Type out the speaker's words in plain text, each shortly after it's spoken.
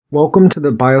Welcome to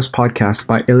the BIOS podcast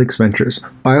by Alix Ventures.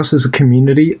 BIOS is a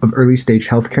community of early-stage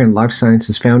healthcare and life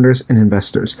sciences founders and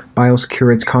investors. BIOS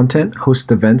curates content, hosts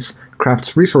events,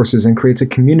 crafts resources, and creates a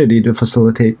community to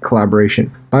facilitate collaboration.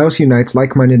 BIOS unites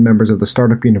like-minded members of the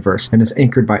startup universe and is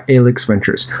anchored by Alix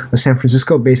Ventures, a San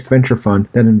Francisco-based venture fund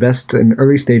that invests in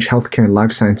early-stage healthcare and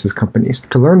life sciences companies.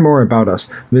 To learn more about us,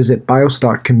 visit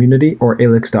bios.community or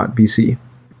alix.vc.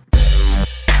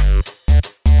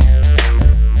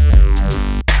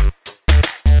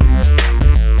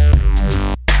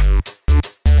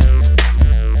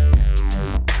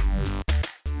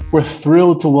 We're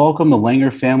thrilled to welcome the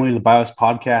Langer family to the BIOS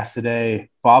podcast today.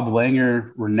 Bob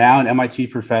Langer, renowned MIT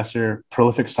professor,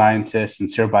 prolific scientist, and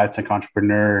serial biotech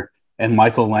entrepreneur, and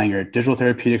Michael Langer, digital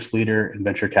therapeutics leader and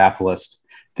venture capitalist.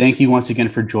 Thank you once again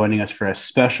for joining us for a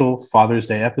special Father's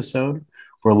Day episode.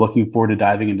 We're looking forward to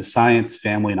diving into science,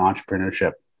 family, and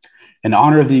entrepreneurship. In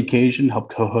honor of the occasion,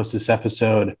 help co-host this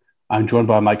episode, I'm joined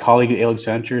by my colleague at Alix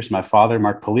Ventures, my father,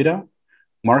 Mark Polito.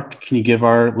 Mark, can you give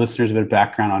our listeners a bit of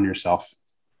background on yourself?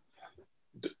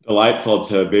 Delightful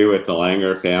to be with the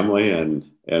Langer family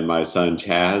and my son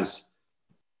Chaz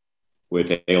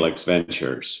with Alix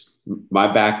Ventures. My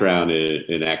background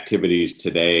in activities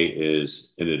today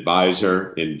is an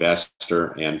advisor,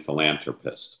 investor, and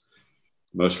philanthropist.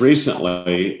 Most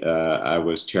recently, I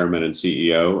was chairman and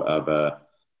CEO of a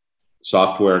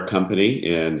software company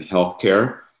in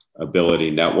healthcare, Ability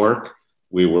Network.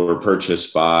 We were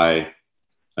purchased by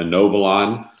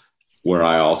Inovalon, where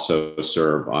I also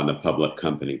serve on the public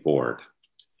company board.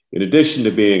 In addition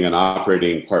to being an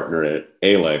operating partner at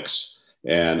Alix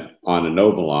and on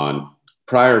Inovalon,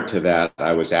 prior to that,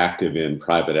 I was active in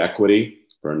private equity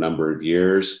for a number of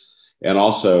years and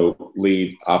also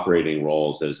lead operating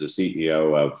roles as the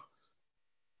CEO of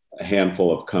a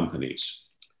handful of companies.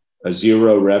 A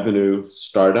zero revenue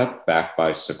startup backed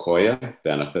by Sequoia,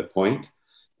 Benefit Point,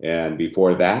 and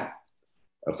before that,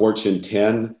 a Fortune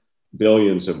 10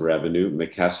 billions of revenue,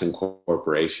 McKesson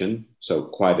Corporation, so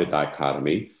quite a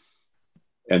dichotomy.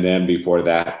 And then before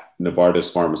that,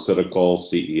 Novartis Pharmaceutical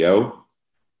CEO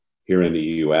here in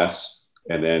the US,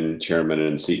 and then chairman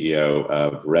and CEO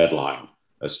of Redline,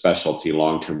 a specialty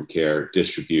long-term care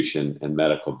distribution and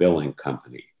medical billing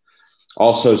company.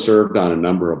 Also served on a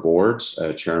number of boards,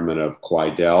 chairman of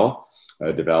Quidel,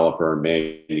 a developer and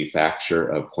manufacturer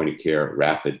of point-of-care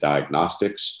rapid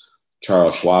diagnostics,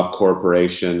 Charles Schwab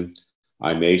Corporation,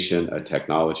 iMation, a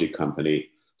technology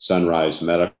company, Sunrise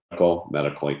medical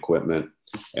equipment,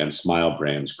 and Smile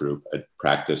Brands Group, a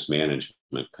practice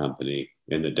management company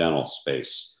in the dental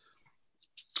space.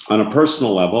 On a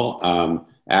personal level, I'm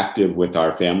active with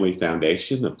our family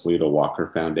foundation, the Polito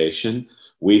Walker Foundation.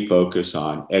 We focus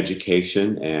on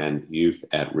education and youth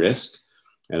at risk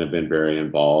and have been very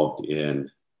involved in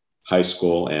high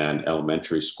school and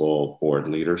elementary school board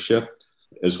leadership,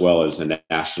 as well as a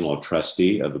national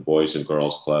trustee of the Boys and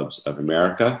Girls Clubs of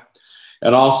America.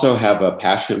 And also have a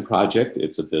passion project.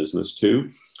 It's a business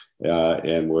too.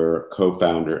 And we're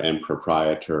co-founder and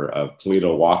proprietor of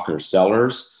Polito Walker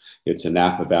Cellars. It's a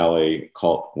Napa Valley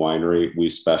cult winery. We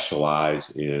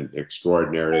specialize in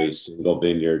extraordinary single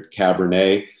vineyard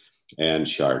Cabernet and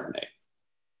Chardonnay.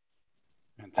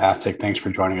 Fantastic. Thanks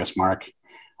for joining us, Mark.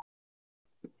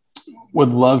 Would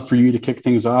love for you to kick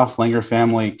things off. Langer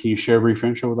family, can you share a brief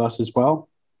intro with us as well?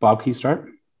 Bob, can you start?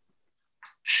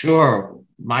 Sure.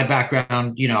 My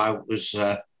background, I was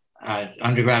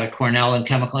undergrad at Cornell in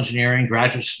chemical engineering,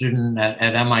 graduate student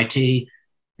at MIT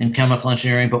in chemical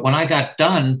engineering. But when I got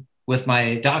done with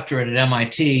my doctorate at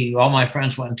MIT, all my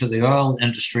friends went into the oil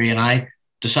industry, and I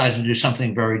decided to do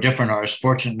something very different. I was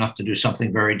fortunate enough to do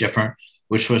something very different,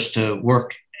 which was to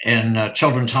work in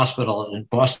Children's Hospital in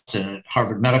Boston at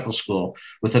Harvard Medical School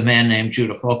with a man named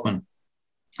Judah Folkman.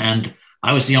 And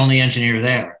I was the only engineer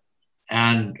there.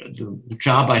 And the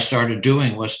job I started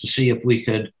doing was to see if we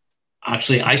could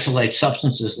actually isolate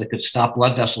substances that could stop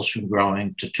blood vessels from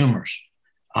growing to tumors.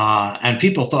 And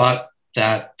people thought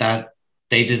that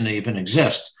they didn't even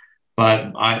exist.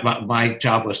 But my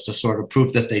job was to sort of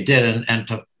prove that they did and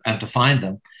to find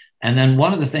them. And then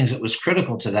one of the things that was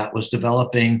critical to that was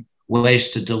developing ways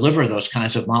to deliver those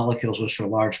kinds of molecules, which were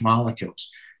large molecules.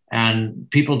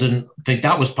 And people didn't think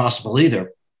that was possible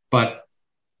either. But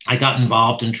I got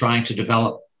involved in trying to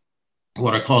develop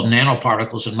what are called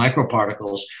nanoparticles and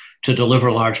microparticles to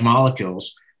deliver large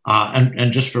molecules.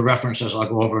 And just for reference, as I'll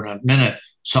go over in a minute,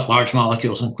 some large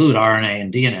molecules include RNA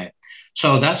and DNA.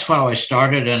 So that's how I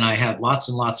started, and I had lots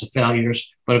and lots of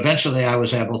failures, but eventually I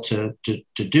was able to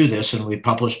do this, and we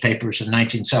published papers in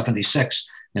 1976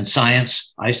 in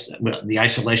science, the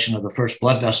isolation of the first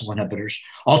blood vessel inhibitors.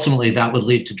 Ultimately, that would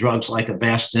lead to drugs like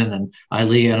Avastin and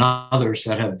Eylea and others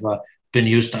that have been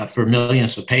used for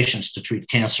millions of patients to treat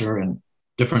cancer and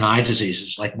different eye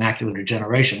diseases like macular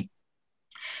degeneration.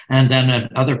 And then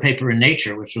another paper in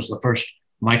Nature, which was the first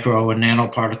micro and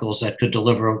nanoparticles that could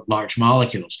deliver large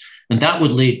molecules. And that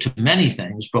would lead to many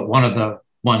things, but one of the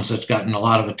ones that's gotten a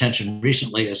lot of attention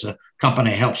recently is a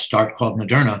company I helped start called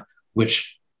Moderna,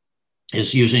 which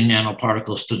is using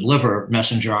nanoparticles to deliver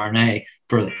messenger RNA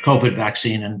for the COVID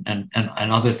vaccine and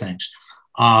other things.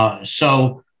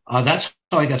 So that's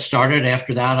how I got started.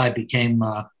 After that, I became,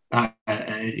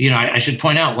 I should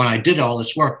point out, when I did all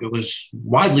this work, it was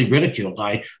widely ridiculed.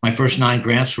 My first 9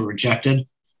 grants were rejected.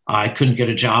 I couldn't get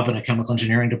a job in a chemical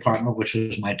engineering department, which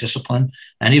was my discipline.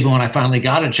 And even when I finally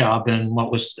got a job in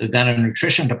what was then a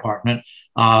nutrition department,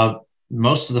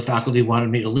 most of the faculty wanted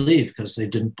me to leave because they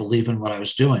didn't believe in what I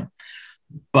was doing.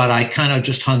 But I kind of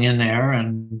just hung in there,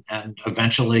 and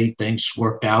eventually things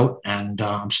worked out. And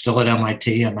I'm still at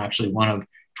MIT. I'm actually one of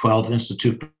 12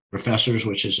 institute professors,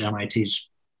 which is MIT's,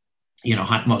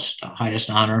 most highest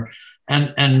honor.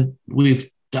 And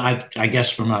I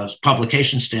guess from a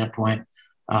publication standpoint,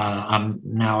 I'm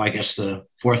now, I guess, the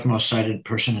 4th most cited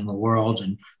person in the world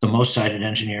and the most cited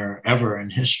engineer ever in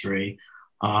history.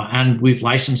 And we've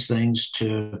licensed things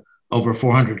to over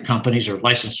 400 companies, or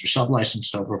licensed or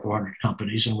sub-licensed over 400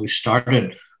 companies. And we've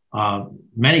started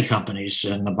many companies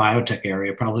in the biotech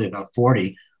area, probably about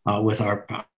 40, with our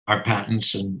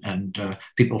patents and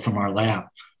people from our lab.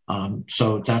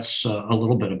 So that's a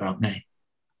little bit about me.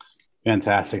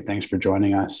 Fantastic. Thanks for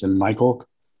joining us. And Michael?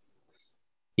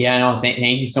 Yeah, no,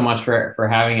 thank you so much for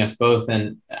having us both.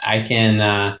 And I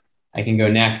can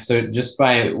go next. So just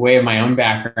by way of my own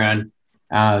background,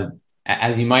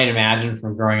 as you might imagine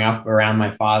from growing up around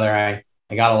my father,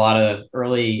 I got a lot of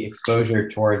early exposure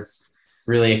towards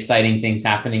really exciting things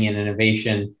happening in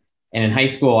innovation. And in high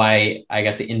school, I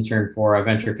got to intern for a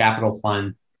venture capital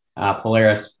fund,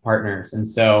 Polaris Partners. And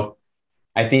so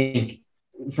I think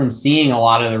from seeing a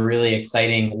lot of the really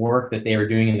exciting work that they were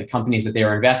doing in the companies that they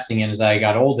were investing in as I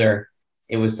got older,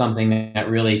 it was something that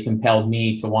really compelled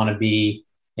me to want to be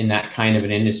in that kind of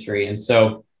an industry. And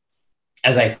so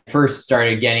as I first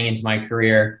started getting into my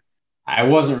career, I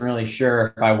wasn't really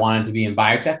sure if I wanted to be in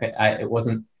biotech. It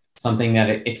wasn't something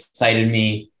that excited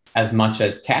me as much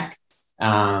as tech.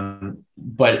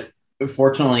 But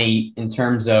fortunately, in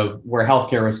terms of where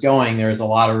healthcare was going, there was a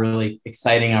lot of really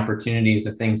exciting opportunities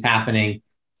of things happening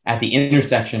at the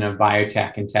intersection of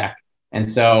biotech and tech. And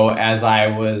so as I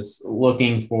was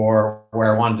looking for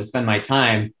where I wanted to spend my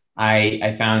time,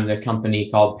 I found a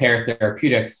company called Pear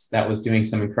Therapeutics that was doing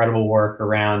some incredible work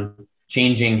around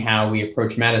changing how we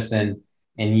approach medicine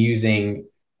and using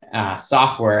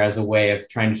software as a way of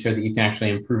trying to show that you can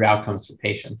actually improve outcomes for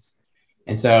patients.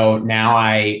 And so now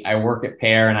I work at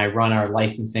Pear and I run our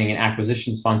licensing and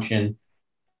acquisitions function.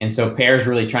 And so Pear is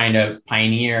really trying to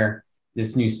pioneer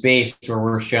this new space where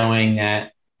we're showing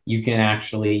that you can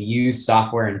actually use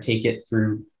software and take it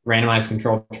through randomized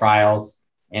controlled trials.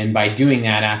 And by doing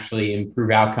that, actually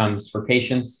improve outcomes for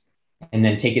patients and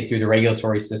then take it through the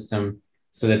regulatory system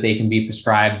so that they can be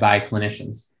prescribed by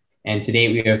clinicians. And to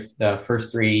date, we have the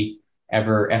first 3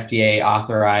 ever FDA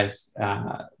authorized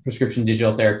prescription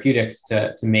digital therapeutics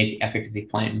to make efficacy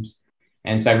claims.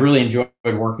 And so I've really enjoyed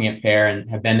working at Pear and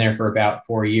have been there for about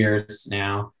 4 years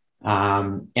now.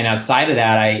 And outside of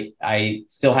that, I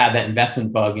still had that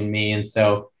investment bug in me. And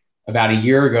so about a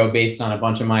year ago, based on a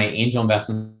bunch of my angel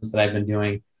investments that I've been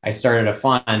doing, I started a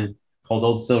fund called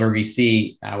Old Silver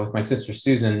VC with my sister,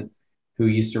 Susan, who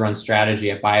used to run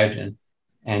strategy at Biogen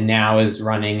and now is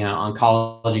running an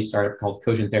oncology startup called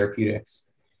Cogent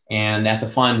Therapeutics. And at the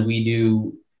fund, we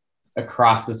do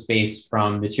across the space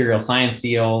from material science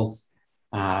deals,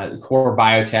 core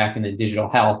biotech, and then digital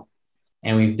health.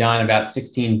 And we've done about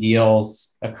 16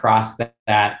 deals across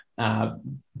that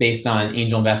based on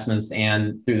angel investments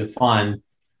and through the fund.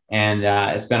 And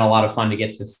it's been a lot of fun to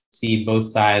get to see both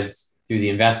sides through the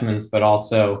investments, but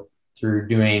also through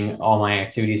doing all my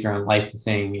activities around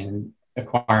licensing and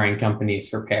acquiring companies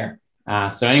for Pear.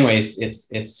 So anyways,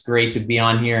 it's great to be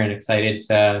on here and excited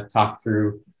to talk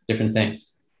through different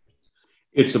things.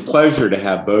 It's a pleasure to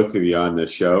have both of you on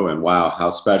this show. And wow,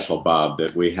 how special, Bob,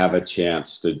 that we have a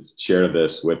chance to share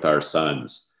this with our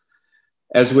sons.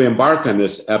 As we embark on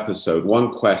this episode,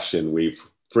 one question we've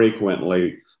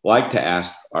frequently like to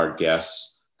ask our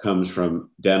guests comes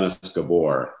from Dennis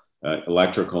Gabor,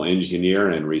 electrical engineer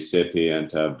and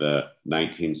recipient of the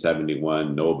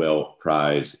 1971 Nobel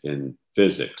Prize in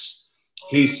Physics.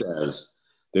 He says,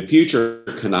 The future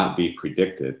cannot be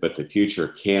predicted, but the future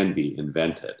can be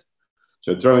invented.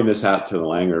 So throwing this out to the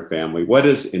Langer family, what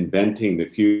does inventing the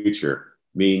future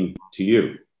mean to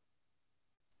you?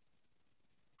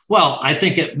 Well, I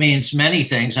think it means many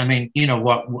things. I mean,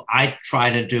 what I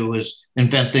try to do is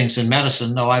invent things in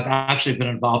medicine, though I've actually been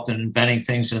involved in inventing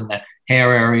things in the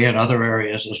hair area and other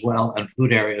areas as well, and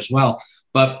food area as well.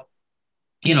 But,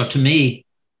 to me,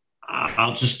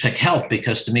 I'll just pick health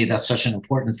because to me, that's such an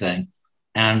important thing.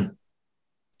 And,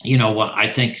 what I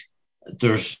think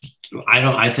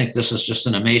I think this is just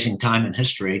an amazing time in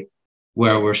history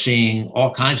where we're seeing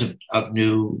all kinds of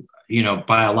new,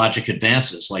 biologic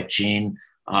advances like gene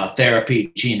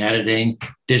therapy, gene editing,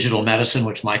 digital medicine,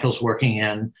 which Michael's working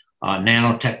in,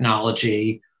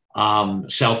 nanotechnology,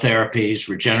 cell therapies,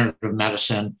 regenerative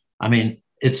medicine. I mean,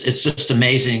 it's just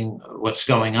amazing what's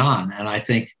going on. And I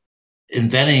think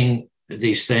inventing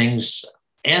these things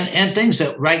and things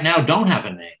that right now don't have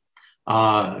a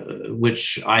name,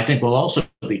 which I think will also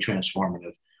be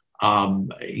transformative.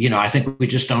 I think we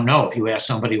just don't know. If you ask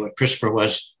somebody what CRISPR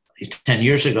was 10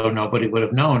 years ago, nobody would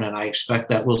have known. And I expect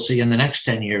that we'll see in the next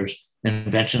 10 years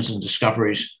inventions and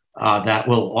discoveries that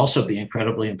will also be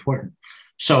incredibly important.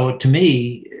 So to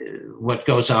me, what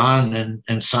goes on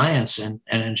in science and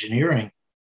engineering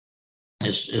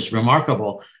is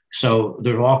remarkable. So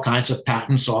there are all kinds of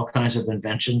patents, all kinds of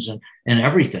inventions and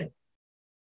everything.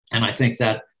 And I think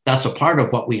that that's a part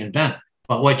of what we invent.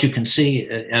 But what you can see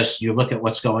as you look at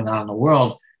what's going on in the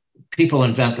world, people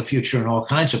invent the future in all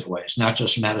kinds of ways, not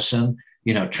just medicine,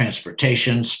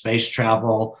 transportation, space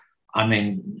travel,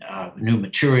 new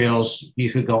materials,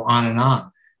 you could go on and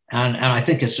on. And I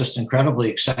think it's just incredibly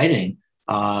exciting.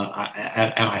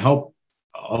 And I hope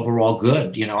overall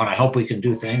good, and I hope we can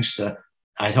do things that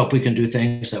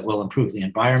will improve the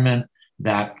environment,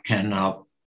 that can,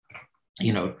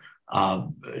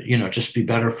 just be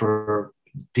better for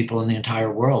people in the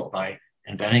entire world by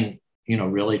inventing,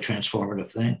 really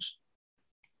transformative things.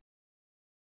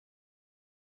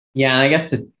 Yeah, and I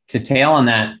guess to tail on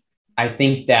that, I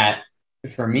think that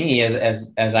for me,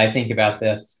 as I think about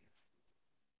this,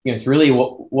 it's really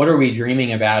what are we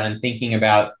dreaming about and thinking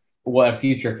about what a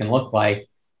future can look like.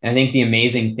 And I think the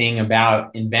amazing thing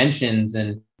about inventions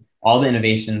and all the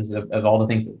innovations of all the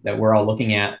things that we're all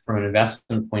looking at from an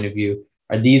investment point of view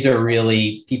these are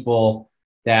really people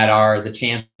that are the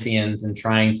champions and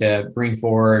trying to bring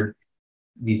forward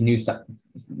these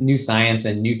new science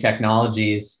and new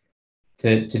technologies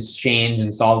to change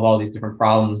and solve all these different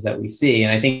problems that we see.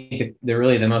 And I think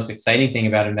the most exciting thing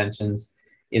about inventions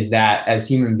is that as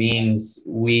human beings,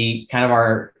 we kind of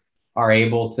are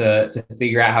able to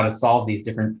figure out how to solve these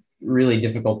different really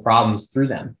difficult problems through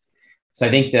them. So I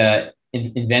think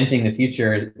inventing the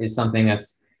future is something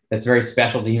that's very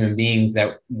special to human beings,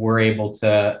 that we're able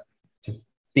to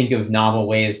think of novel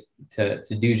ways to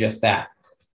do just that.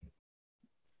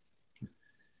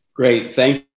 Great,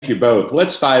 thank you both.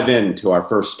 Let's dive into our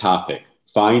first topic,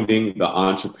 finding the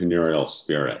entrepreneurial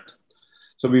spirit.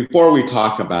 So before we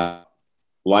talk about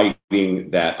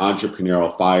lighting that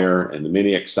entrepreneurial fire and the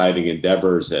many exciting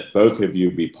endeavors that both of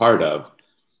you be part of,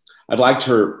 I'd like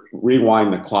to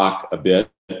rewind the clock a bit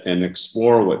and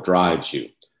explore what drives you.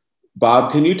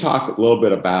 Bob, can you talk a little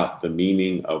bit about the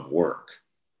meaning of work?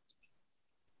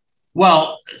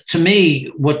 Well, to me,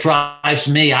 what drives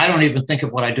me, I don't even think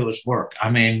of what I do as work. I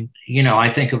mean, I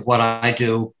think of what I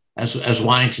do as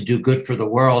wanting to do good for the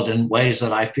world in ways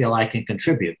that I feel I can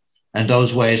contribute. And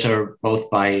those ways are both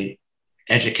by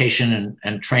education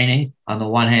and training on the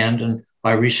one hand, and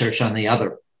by research on the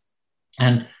other.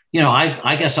 And,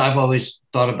 I guess I've always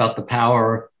thought about the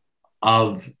power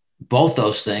of both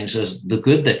those things as the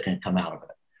good that can come out of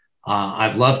it.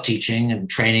 I've loved teaching and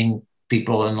training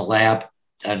people in the lab.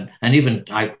 And even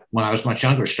when I was much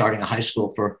younger, starting a high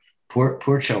school for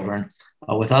poor children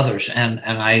with others. And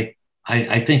I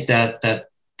think that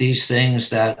these things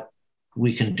that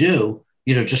we can do,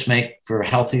 just make for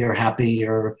healthier,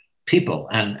 happier people.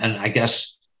 And I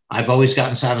guess I've always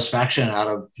gotten satisfaction out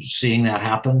of seeing that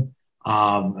happen,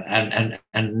 and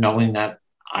knowing that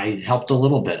I helped a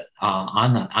little bit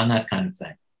on that kind of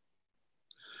thing.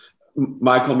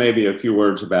 Michael, maybe a few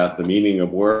words about the meaning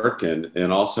of work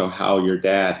and also how your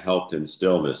dad helped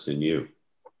instill this in you.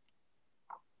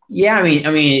 Yeah, I mean,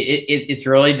 it's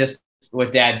really just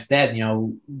what Dad said.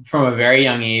 From a very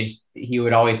young age, he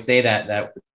would always say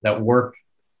that work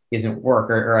isn't work,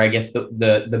 or I guess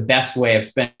the best way of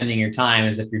spending your time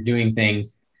is if you're doing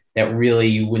things that really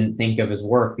you wouldn't think of as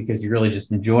work because you really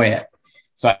just enjoy it.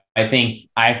 So I think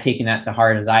I've taken that to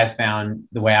heart as I've found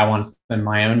the way I want to spend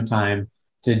my own time,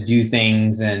 to do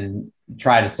things and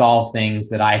try to solve things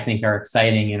that I think are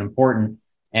exciting and important.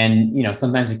 And,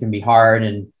 sometimes it can be hard,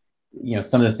 and,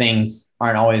 some of the things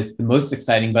aren't always the most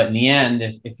exciting, but in the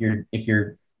end, if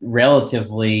you're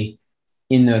relatively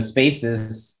in those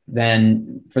spaces,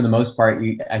 then for the most part,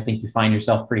 I think you find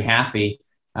yourself pretty happy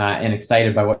and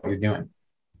excited by what you're doing.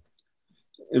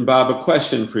 And Bob, a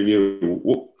question for you.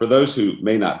 For those who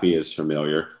may not be as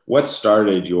familiar, what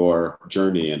started your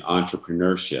journey in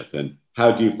entrepreneurship, and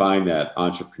how do you find that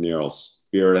entrepreneurial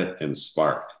spirit and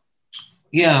spark?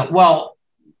 Yeah, well,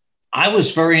 I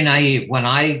was very naive when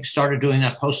I started doing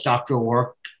that postdoctoral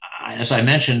work. As I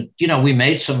mentioned, we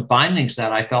made some findings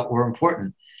that I felt were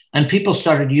important, and people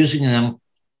started using them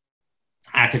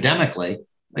academically,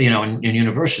 in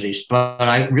universities. But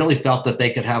I really felt that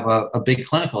they could have a big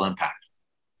clinical impact.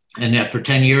 And yet for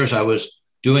 10 years, I was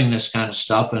doing this kind of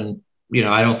stuff. And,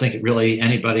 I don't think really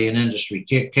anybody in industry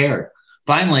cared.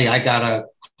 Finally, I got a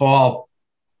call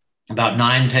about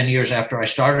 9-10 years after I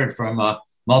started from a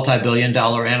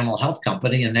multi-billion-dollar animal health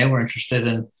company, and they were interested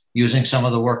in using some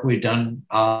of the work we'd done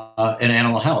in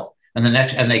animal health. And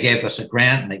they gave us a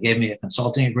grant, and they gave me a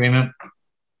consulting agreement,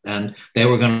 and they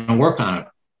were going to work on it.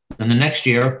 And the next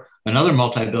year, another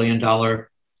multi-billion-dollar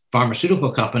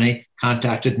pharmaceutical company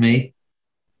contacted me,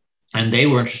 and they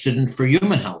were interested for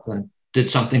human health and did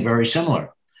something very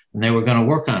similar, and they were going to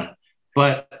work on it.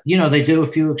 But, they did a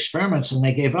few experiments and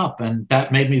they gave up, and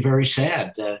that made me very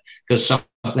sad because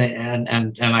something,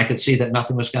 and I could see that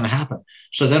nothing was going to happen.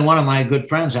 So then one of my good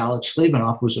friends, Alex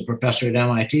Klebanoff, who's a professor at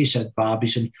MIT, said, Bob, he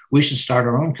said, we should start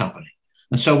our own company.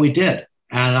 And so we did.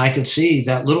 And I could see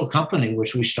that little company,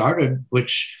 which we started,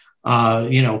 which,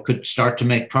 could start to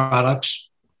make products.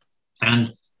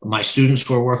 And my students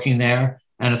were working there.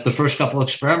 And if the first couple of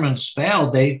experiments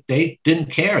failed, they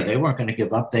didn't care. They weren't going to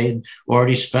give up. They'd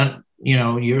already spent,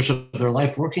 years of their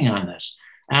life working on this.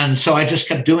 And so I just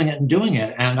kept doing it and doing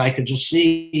it. And I could just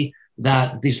see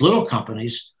that these little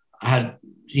companies had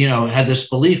this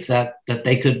belief that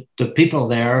the people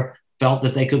there felt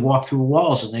that they could walk through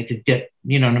walls and they could get,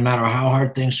 no matter how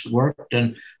hard things worked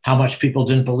and how much people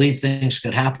didn't believe things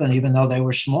could happen, even though they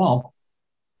were small,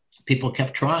 people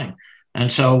kept trying.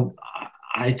 And so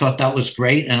I thought that was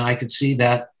great. And I could see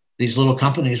that these little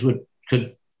companies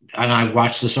could, and I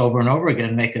watched this over and over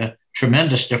again, make a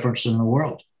tremendous difference in the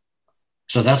world.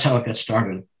 So that's how it got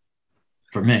started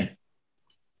for me.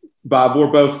 Bob,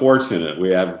 we're both fortunate. We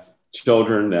have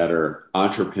children that are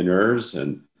entrepreneurs.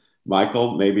 And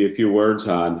Michael, maybe a few words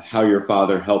on how your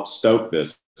father helped stoke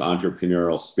this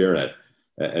entrepreneurial spirit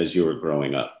as you were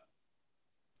growing up.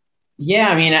 Yeah,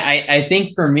 I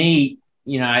think for me,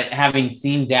 having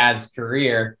seen Dad's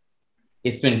career,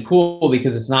 it's been cool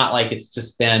because it's not like it's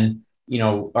just been,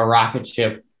 a rocket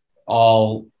ship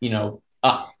all,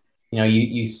 up.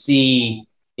 You see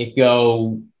it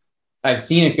go, I've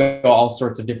seen it go all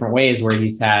sorts of different ways where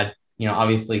he's had,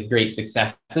 obviously great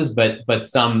successes, but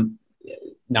some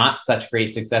not such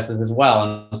great successes as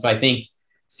well. And so I think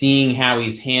seeing how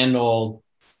he's handled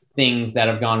things that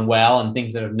have gone well and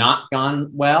things that have not gone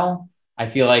well, I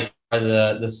feel like are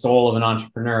the soul of an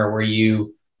entrepreneur, where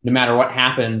you, no matter what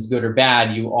happens, good or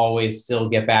bad, you always still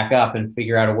get back up and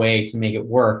figure out a way to make it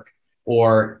work,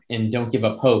 and don't give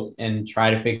up hope and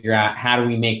try to figure out how do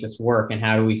we make this work and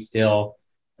how do we still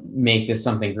make this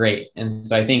something great. And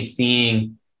so I think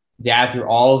seeing Dad through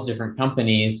all those different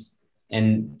companies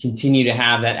and continue to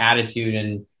have that attitude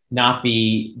and not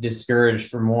be discouraged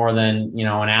for more than, an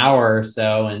hour or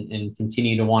so and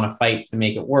continue to want to fight to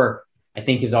make it work, I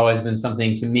think has always been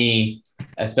something to me,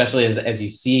 especially as you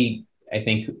see, I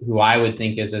think who I would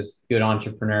think is as good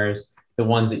entrepreneurs, the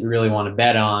ones that you really want to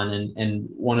bet on, and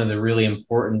one of the really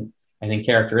important, I think,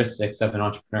 characteristics of an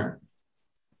entrepreneur.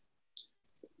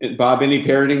 And Bob, any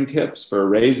parenting tips for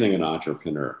raising an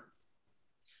entrepreneur?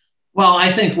 Well,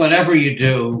 I think whatever you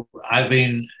do, I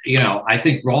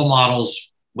think role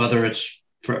models, whether it's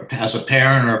as a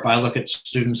parent or if I look at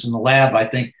students in the lab, I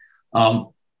think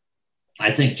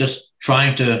just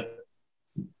trying to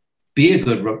be a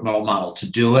good role model to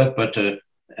do it,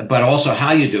 but also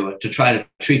how you do it, to try to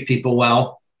treat people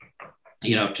well,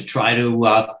 to try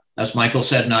to, as Michael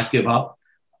said, not give up.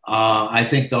 I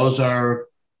think those are,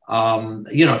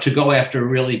 to go after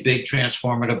really big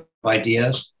transformative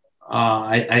ideas.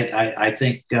 I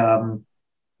think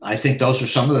those are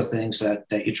some of the things that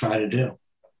you try to do.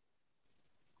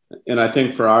 And I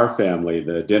think for our family,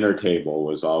 the dinner table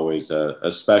was always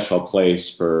a special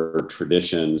place for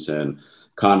traditions and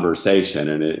conversation.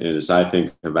 And as I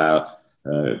think about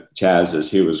Chaz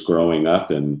as he was growing up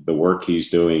and the work he's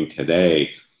doing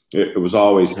today, it was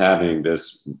always having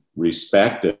this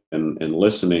respect and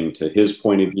listening to his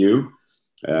point of view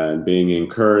and being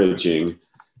encouraging.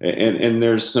 And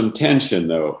there's some tension,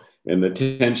 though. And the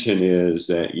tension is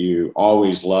that you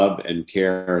always love and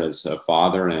care as a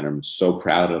father, and I'm so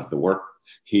proud of the work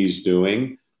he's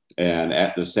doing. And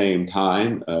at the same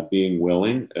time, being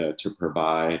willing to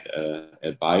provide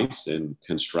advice and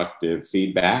constructive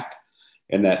feedback.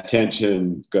 And that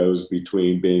tension goes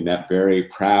between being that very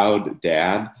proud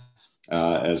dad,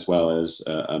 as well as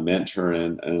a mentor,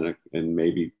 and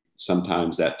maybe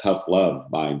sometimes that tough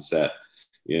love mindset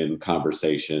in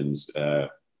conversations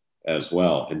as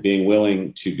well, and being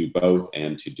willing to do both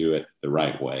and to do it the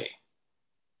right way.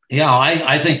 Yeah,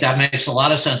 I think that makes a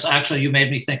lot of sense. Actually, you made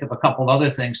me think of a couple of other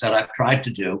things that I've tried to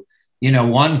do.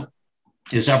 One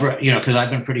is because I've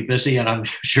been pretty busy, and I'm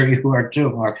sure you are too,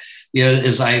 Mark,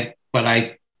 when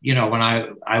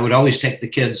I would always take the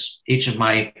kids, each of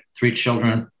my 3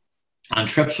 children, on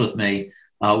trips with me,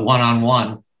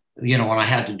 one-on-one, when I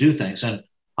had to do things. And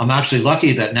I'm actually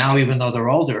lucky that now, even though they're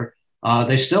older,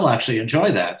 they still actually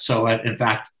enjoy that. So in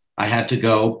fact, I had to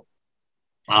go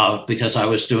because I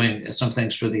was doing some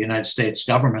things for the United States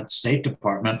government, State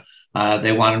Department.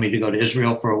 They wanted me to go to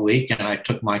Israel for a week, and I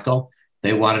took Michael.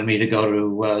 They wanted me to go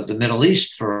to the Middle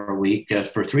East for a week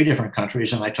for 3 different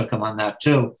countries, and I took him on that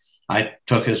too. I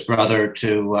took his brother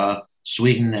to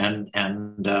Sweden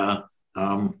and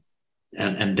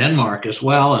Denmark as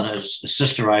well, and his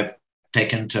sister I've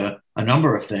taken to a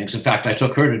number of things. In fact, I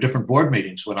took her to different board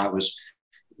meetings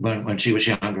when she was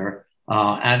younger.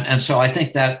 And so I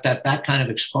think that kind of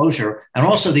exposure, and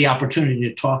also the opportunity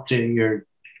to talk to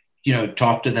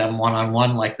them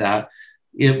one-on-one like that,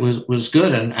 it was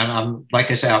good. And I'm,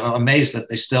 like I say, I'm amazed that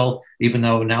they still, even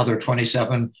though now they're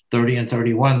 27, 30, and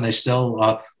 31, they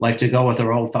still like to go with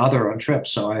their old father on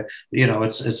trips. So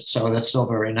so that's still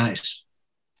very nice.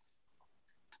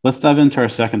 Let's dive into our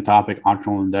second topic,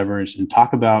 entrepreneurial endeavors, and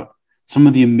talk about some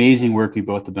of the amazing work we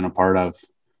both have been a part of.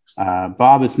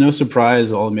 Bob, it's no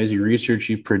surprise, all the amazing research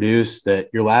you've produced, that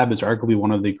your lab is arguably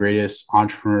one of the greatest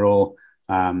entrepreneurial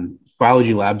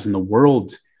biology labs in the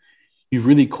world. You've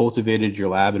really cultivated your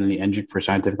lab in the engine for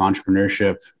scientific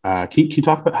entrepreneurship. Can you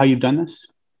talk about how you've done this?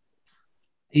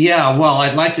 Yeah, well,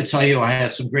 I'd like to tell you I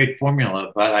had some great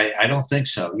formula, but I don't think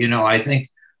so. I think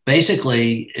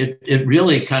basically it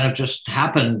really kind of just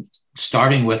happened,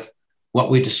 starting with what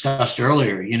we discussed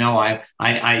earlier.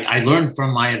 I learned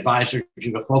from my advisor,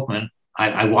 Judah Folkman.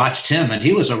 I watched him, and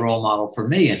he was a role model for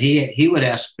me, and he would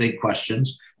ask big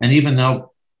questions. And even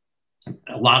though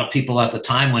a lot of people at the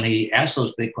time when he asked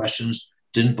those big questions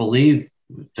didn't believe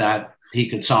that he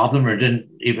could solve them, or didn't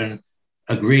even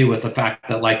agree with the fact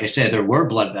that, like I said, there were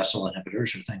blood vessel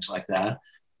inhibitors or things like that,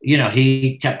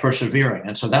 he kept persevering.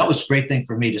 And so that was a great thing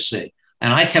for me to see.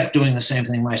 And I kept doing the same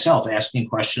thing myself, asking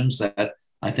questions that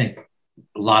I think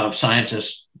a lot of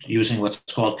scientists, using what's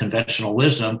called conventional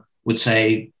wisdom, would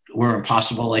say were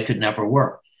impossible, they could never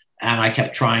work. And I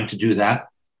kept trying to do that.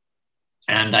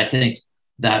 And I think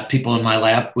that people in my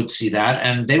lab would see that,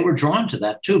 and they were drawn to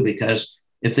that too, because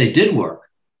if they did work,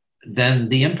 then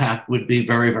the impact would be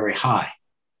very, very high.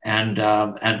 And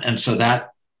so that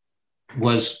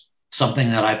was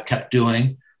something that I've kept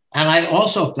doing. And I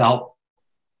also felt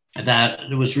that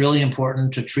it was really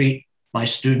important to treat my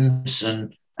students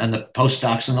and the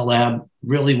postdocs in the lab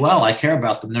really well. I care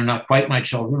about them. They're not quite my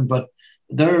children, but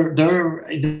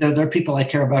they're people I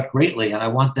care about greatly. And I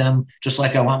want them, just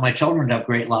like I want my children to have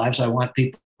great lives, I want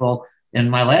people in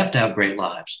my lab to have great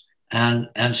lives.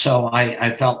 And so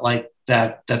I felt like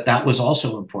that was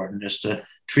also important, is to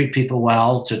treat people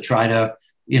well, to try to,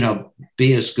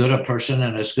 be as good a person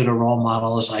and as good a role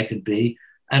model as I could be,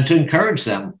 and to encourage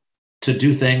them to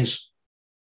do things,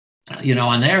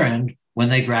 on their end when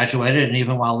they graduated, and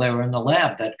even while they were in the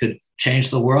lab, that could change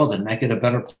the world and make it a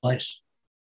better place.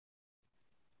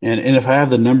 And if I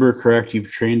have the number correct,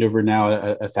 you've trained over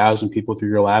now 1,000 people through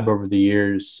your lab over the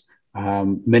years,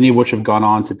 many of which have gone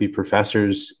on to be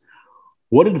professors.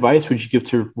 What advice would you give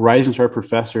to rising star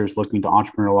professors looking to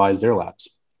entrepreneurialize their labs?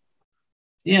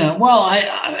 Yeah, well, I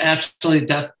actually,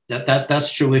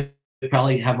 that's true. We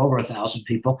probably have over 1,000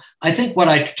 people. I think what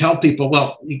I tell people,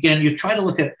 well, again, you try to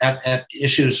look at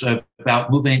issues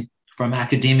about moving from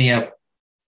academia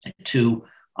to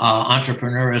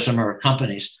entrepreneurism or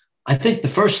companies. I think the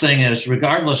first thing is,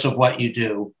 regardless of what you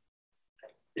do,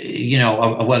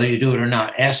 of whether you do it or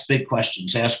not, ask big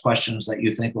questions, ask questions that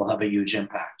you think will have a huge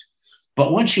impact.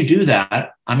 But once you do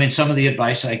that, some of the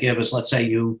advice I give is, let's say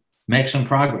you make some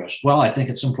progress. Well, I think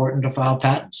it's important to file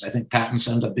patents. I think patents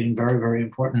end up being very, very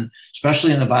important,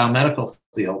 especially in the biomedical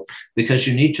field, because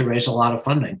you need to raise a lot of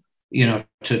funding,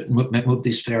 to move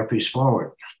these therapies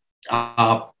forward.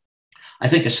 I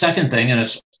think a second thing, and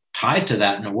it's tied to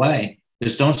that in a way,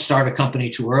 is don't start a company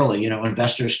too early.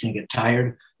 Investors can get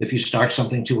tired if you start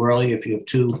something too early, if you have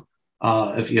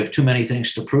too many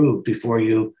things to prove before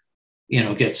you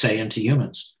get, say, into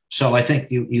humans. So I think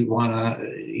you want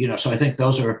to, so I think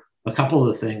those are a couple of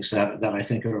the things that I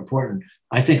think are important.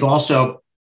 I think also,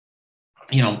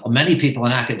 many people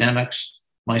in academics,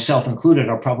 myself included,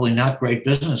 are probably not great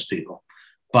business people.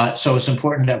 But so it's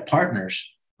important to have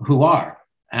partners who are.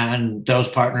 And those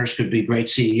partners could be great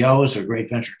CEOs or great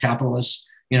venture capitalists.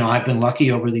 I've been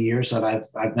lucky over the years that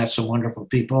I've met some wonderful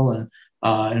people,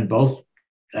 and both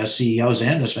as CEOs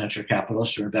and as venture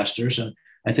capitalists or investors. And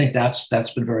I think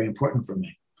that's been very important for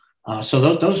me. So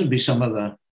those would be some of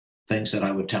the things that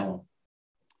I would tell them.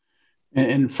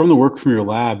 And from the work from your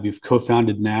lab, you've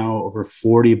co-founded now over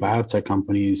 40 biotech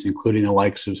companies, including the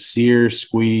likes of Seer,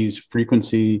 Squeeze,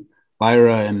 Frequency,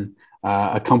 Lyra, and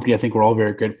a company I think we're all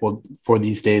very grateful for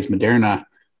these days, Moderna,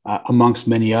 amongst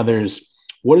many others.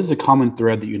 What is the common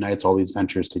thread that unites all these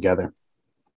ventures together?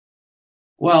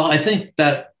 Well, I think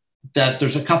that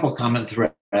there's a couple common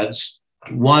threads.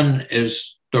 One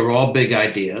is they're all big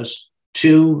ideas.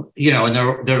 Two,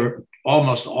 and they're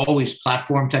almost always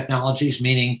platform technologies,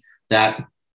 meaning that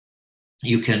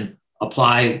you can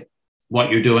apply what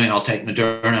you're doing. I'll take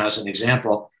Moderna as an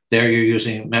example. There you're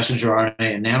using messenger RNA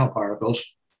and nanoparticles,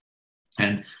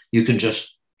 and you can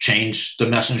just change the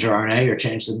messenger RNA or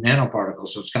change the nanoparticles.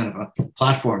 So it's kind of a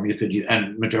platform you could use.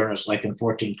 And Moderna's like in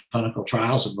 14 clinical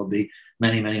trials, and there'll be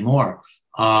many, many more,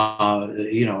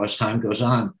 as time goes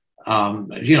on,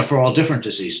 for all different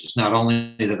diseases, not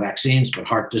only the vaccines, but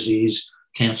heart disease,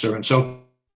 cancer, and so forth.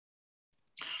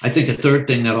 I think a third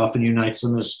thing that often unites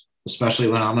them is, especially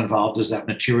when I'm involved, is that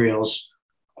materials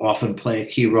often play a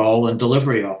key role and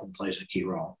delivery often plays a key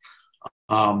role.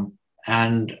 So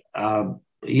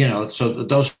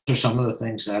those are some of the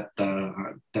things that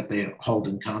they hold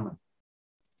in common.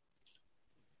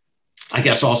 I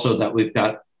guess also that we've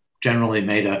got generally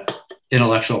made a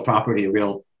intellectual property a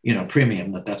real,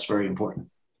 premium, that's very important.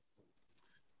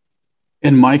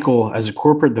 And Michael, as a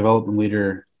corporate development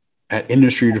leader at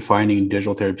industry-defining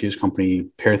digital therapeutics company,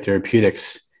 Pear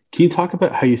Therapeutics, can you talk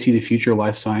about how you see the future of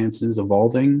life sciences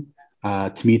evolving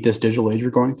to meet this digital age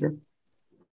we're going through?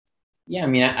 Yeah,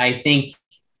 I think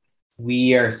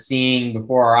we are seeing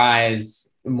before our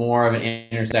eyes more of an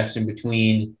intersection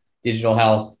between digital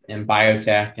health and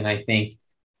biotech. And I think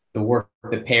the work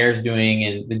that Pear's doing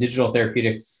in the digital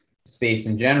therapeutics space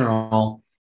in general,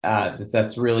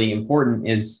 that's really important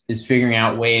is figuring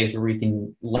out ways where we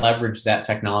can leverage that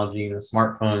technology,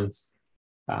 smartphones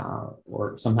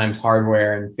or sometimes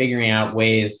hardware, and figuring out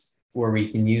ways where we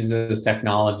can use those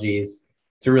technologies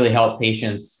to really help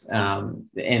patients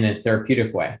in a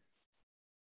therapeutic way.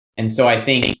 And so I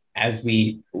think as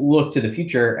we look to the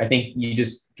future, I think you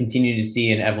just continue to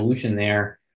see an evolution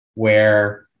there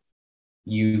where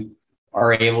you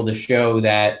are able to show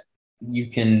that you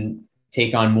can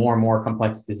take on more and more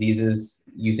complex diseases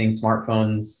using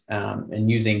smartphones and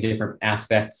using different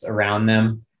aspects around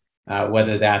them,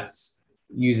 whether that's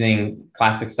using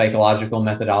classic psychological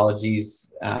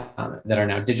methodologies that are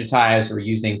now digitized, or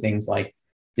using things like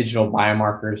digital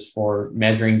biomarkers for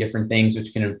measuring different things,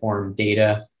 which can inform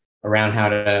data around how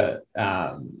to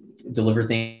deliver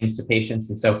things to patients.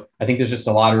 And so I think there's just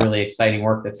a lot of really exciting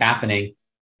work that's happening,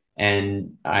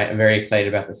 and I'm very excited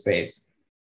about the space.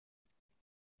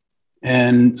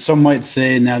 And some might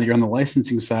say, now that you're on the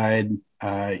licensing side,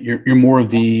 you're more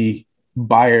of the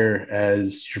buyer,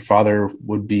 as your father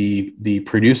would be the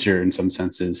producer in some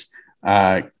senses.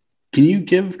 Can you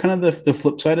give kind of the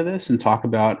flip side of this and talk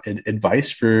about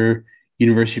advice for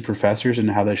university professors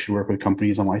and how they should work with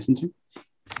companies on licensing?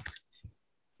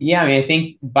 Yeah, I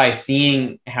think by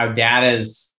seeing how data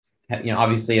is,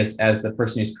 obviously as the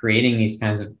person who's creating these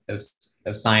kinds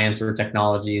of science or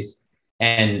technologies,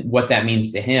 and what that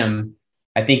means to him,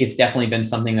 I think it's definitely been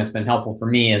something that's been helpful for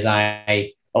me, as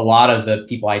a lot of the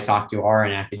people I talk to are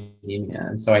in academia.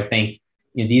 And so I think,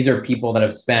 these are people that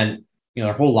have spent,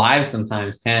 their whole lives,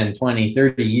 sometimes 10, 20,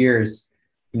 30 years,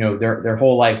 their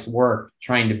whole life's work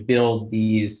trying to build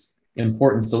these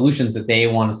important solutions that they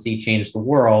want to see change the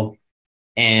world.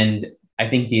 And I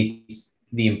think the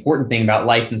important thing about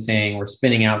licensing or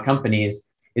spinning out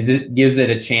companies is it gives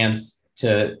it a chance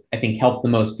to, I think, help the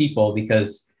most people,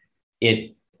 because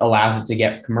it allows it to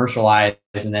get commercialized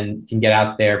and then can get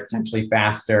out there potentially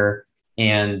faster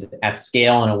and at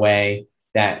scale in a way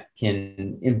that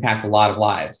can impact a lot of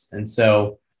lives. And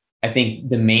so I think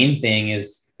the main thing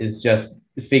is just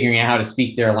figuring out how to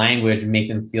speak their language and make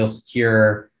them feel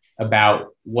secure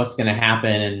about what's going to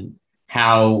happen and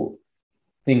how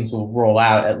things will roll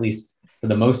out, at least for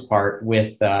the most part,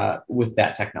 with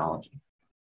that technology.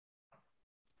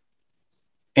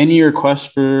 Any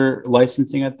requests for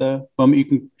licensing at the moment you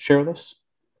can share with us?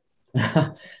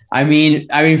 For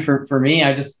me,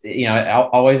 I just, I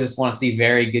always just want to see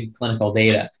very good clinical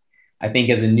data. I think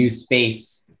as a new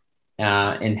space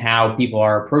and how people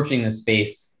are approaching the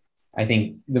space, I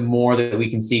think the more that we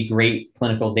can see great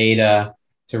clinical data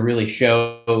to really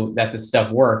show that this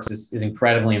stuff works is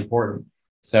incredibly important.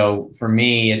 So for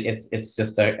me, it's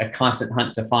just a constant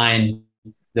hunt to find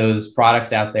those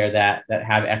products out there that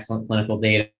have excellent clinical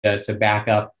data to back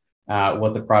up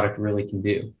what the product really can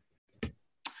do.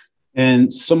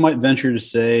 And some might venture to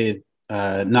say,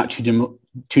 not too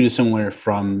dissimilar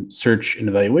from search and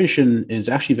evaluation, is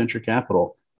actually venture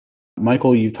capital.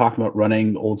 Michael, you've talked about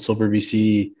running Old Silver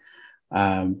VC.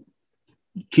 Can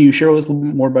you share with us a little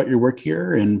bit more about your work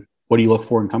here and what do you look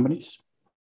for in companies?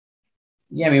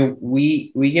 Yeah,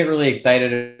 we get really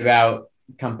excited about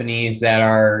companies that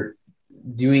are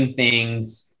doing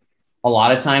things a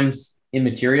lot of times in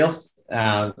materials.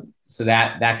 So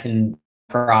that can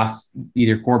cross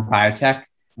either core biotech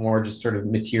or just sort of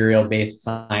material-based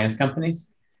science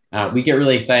companies. We get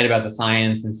really excited about the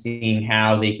science and seeing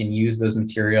how they can use those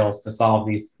materials to solve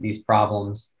these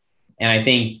problems. And I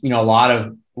think, a lot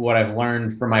of what I've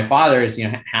learned from my father is,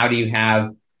 how do you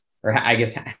have, or I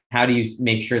guess, how do you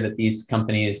make sure that these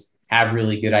companies have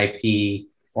really good IP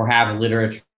or have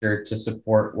literature to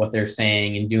support what they're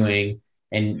saying and doing?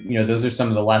 And, those are some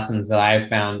of the lessons that I've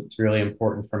found really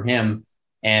important from him.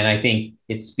 And I think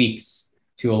it speaks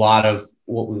to a lot of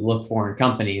what we look for in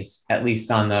companies, at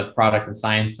least on the product and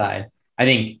science side. I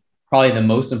think probably the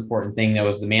most important thing, though,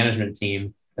 is the management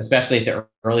team, especially at the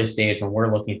early stage when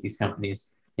we're looking at these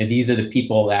companies. These are the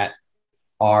people that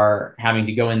are having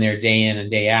to go in there day in and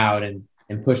day out and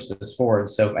push this forward.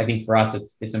 So I think for us,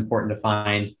 it's important to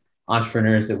find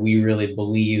entrepreneurs that we really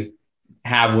believe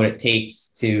have what it takes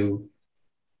to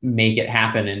make it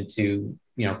happen and to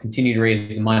continue to raise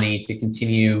the money, to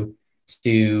continue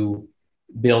to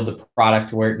build the product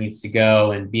to where it needs to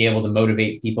go and be able to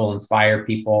motivate people, inspire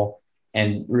people,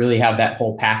 and really have that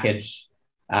whole package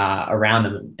around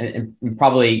them. And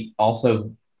probably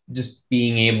also just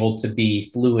being able to be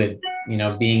fluid,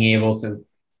 being able to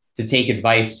take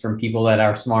advice from people that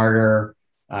are smarter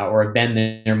or have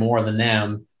been there more than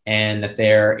them, and that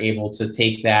they're able to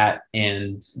take that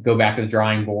and go back to the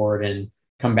drawing board and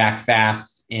come back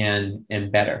fast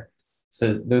and better.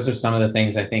 So those are some of the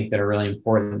things I think that are really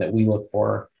important that we look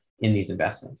for in these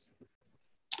investments.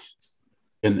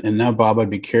 And now, Bob, I'd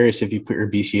be curious if you put your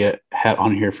VC hat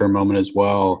on here for a moment as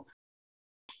well.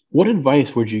 What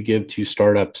advice would you give to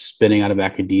startups spinning out of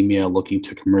academia looking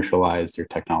to commercialize their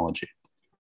technology?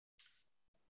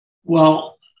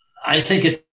 Well, I think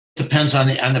it depends on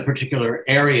the particular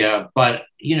area, but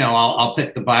I'll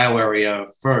pick the bio area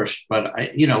first. But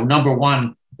number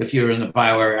one, if you're in the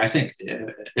bio area, I think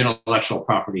intellectual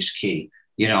property is key.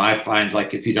 I find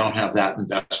like if you don't have that,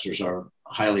 investors are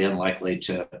highly unlikely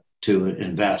to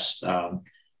invest.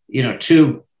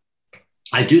 Two,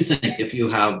 I do think if you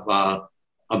have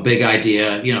a big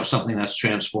idea, something that's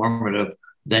transformative,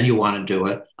 then you want to do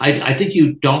it. I think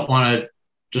you don't want to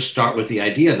just start with the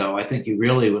idea, though. I think you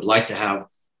really would like to have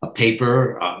a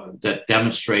paper that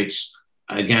demonstrates,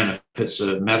 again, if it's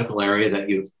a medical area, that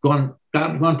you've gone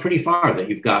pretty far, that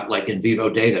you've got like in vivo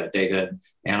data in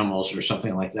animals or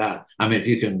something like that. I mean, if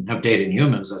you can have data in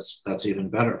humans, that's even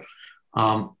better.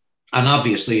 And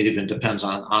obviously, it even depends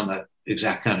on the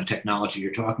exact kind of technology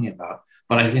you're talking about.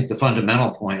 But I think the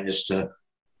fundamental point is to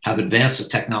have advanced the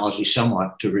technology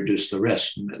somewhat to reduce the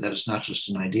risk, that it's not just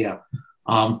an idea.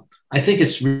 I think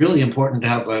it's really important to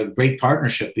have a great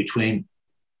partnership between,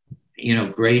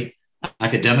 great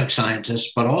academic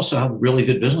scientists, but also have really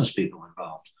good business people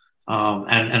involved,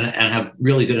 and have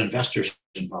really good investors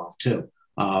involved too,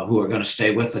 who are going to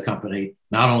stay with the company,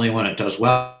 not only when it does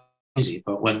well,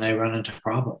 but when they run into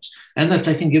problems, and that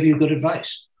they can give you good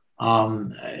advice.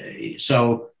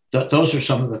 So those are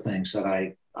some of the things that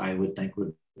I would think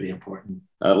would be important.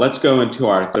 Let's go into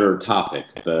our third topic,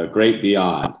 the great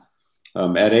beyond.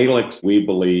 At Alix, we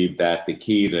believe that the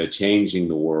key to changing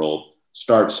the world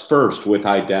starts first with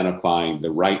identifying the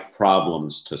right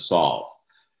problems to solve.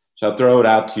 So I'll throw it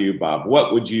out to you, Bob.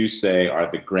 What would you say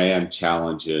are the grand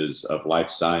challenges of life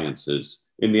sciences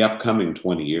in the upcoming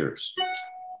 20 years?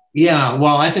 Yeah,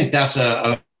 well, I think that's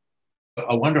a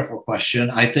wonderful question.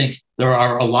 I think there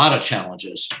are a lot of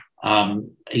challenges, but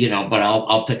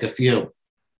I'll pick a few.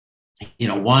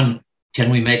 One, can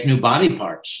we make new body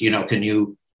parts? Can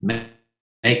you make,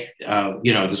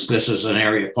 this is an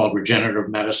area called regenerative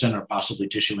medicine or possibly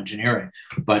tissue engineering,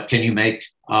 but can you make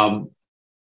a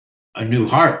new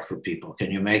heart for people? Can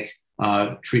you make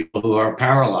treat people who are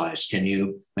paralyzed? Can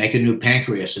you make a new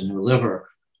pancreas, a new liver?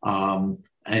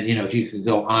 And, you know, you could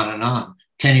go on and on.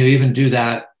 Can you even do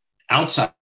that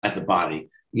outside the body?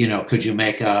 You know, could you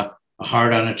make a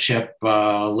heart on a chip,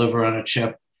 liver on a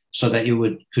chip, so that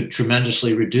you could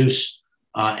tremendously reduce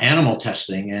animal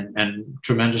testing and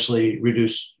tremendously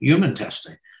reduce human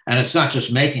testing? And it's not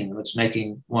just making them; it's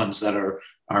making ones that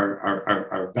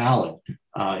are valid,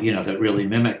 you know, that really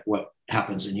mimic what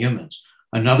happens in humans.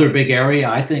 Another big area,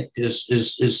 I think,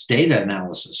 is data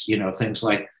analysis. You know, things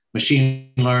like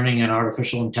machine learning and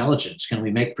artificial intelligence. Can we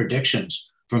make predictions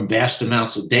from vast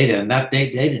amounts of data? And that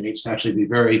data needs to actually be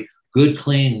very good,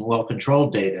 clean,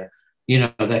 well-controlled data, you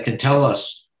know, that can tell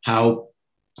us how,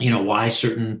 you know, why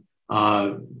certain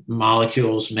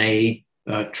molecules may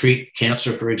treat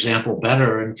cancer, for example,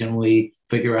 better. And can we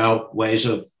figure out ways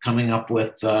of coming up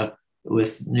with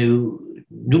new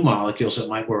molecules that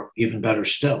might work even better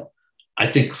still? I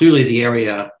think clearly the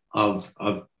area of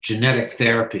genetic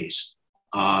therapies,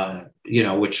 you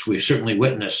know, which we've certainly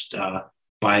witnessed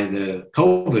by the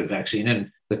COVID vaccine,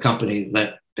 and the company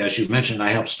that, as you mentioned,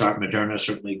 I helped start Moderna,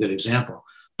 certainly a good example.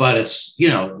 But it's, you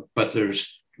know, but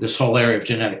there's this whole area of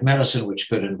genetic medicine, which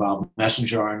could involve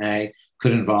messenger RNA,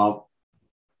 could involve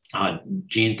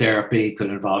gene therapy, could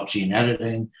involve gene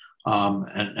editing,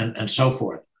 and so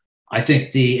forth. I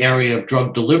think the area of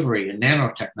drug delivery and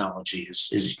nanotechnology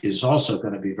is also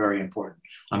going to be very important.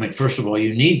 I mean, first of all,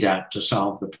 you need that to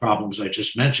solve the problems I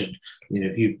just mentioned. I mean,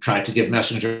 if you try to give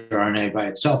messenger RNA by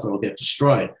itself, it'll get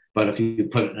destroyed. But if you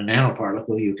put it in a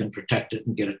nanoparticle, you can protect it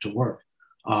and get it to work.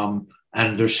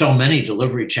 And there's so many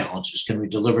delivery challenges. Can we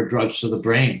deliver drugs to the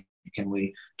brain? Can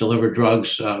we deliver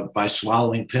drugs by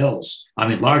swallowing pills? I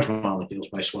mean, large molecules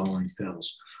by swallowing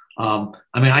pills. I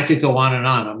mean, I could go on and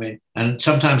on. I mean, and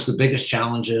sometimes the biggest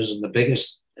challenges and the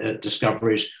biggest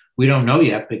discoveries we don't know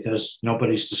yet because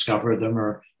nobody's discovered them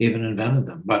or even invented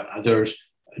them. But there's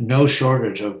no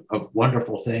shortage of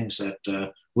wonderful things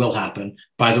that will happen.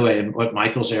 By the way, in what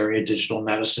Michael's area, digital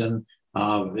medicine,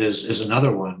 is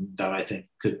another one that I think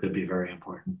could be very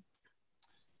important.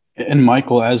 And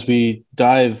Michael, as we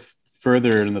dive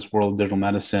further in this world of digital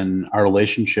medicine, our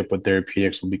relationship with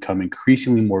therapeutics will become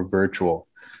increasingly more virtual.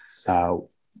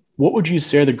 What would you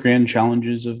say are the grand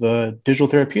challenges of digital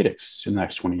therapeutics in the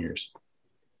next 20 years?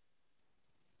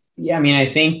 Yeah, I mean,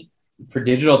 I think for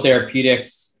digital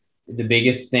therapeutics, the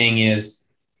biggest thing is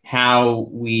how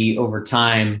we, over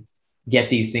time, get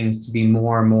these things to be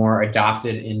more and more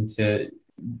adopted into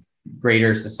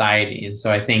greater society. And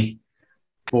so I think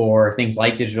for things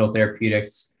like digital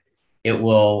therapeutics, it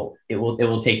will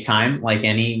take time, like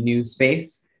any new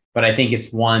space. But I think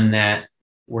it's one that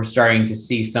we're starting to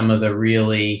see some of the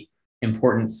really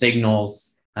important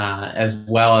signals, as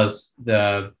well as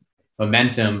the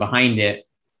momentum behind it,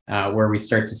 where we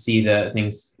start to see the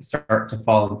things start to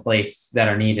fall in place that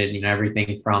are needed. You know,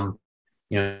 everything from,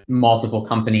 you know, multiple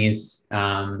companies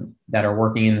that are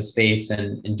working in the space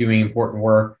and doing important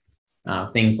work.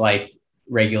 Things like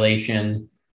regulation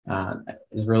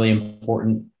is really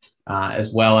important,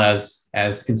 as well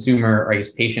as consumer, or I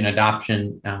guess patient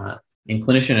adoption and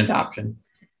clinician adoption.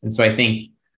 And so I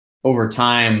think over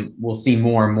time, we'll see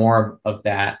more and more of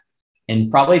that.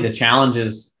 And probably the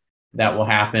challenges that will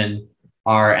happen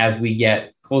are as we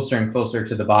get closer and closer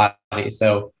to the body.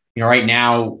 So, you know, right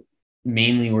now,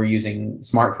 mainly we're using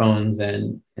smartphones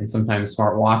and sometimes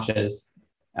smartwatches.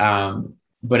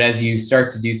 But as you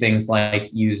start to do things like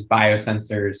use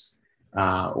biosensors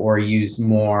or use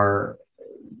more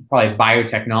probably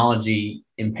biotechnology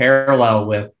in parallel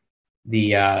with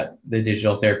the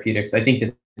digital therapeutics, I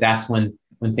think that's when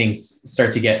things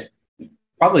start to get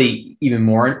probably even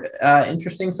more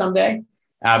interesting someday,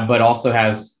 but also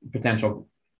has potential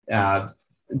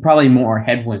probably more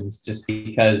headwinds, just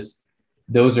because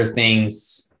those are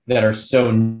things that are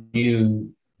so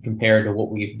new compared to what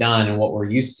we've done and what we're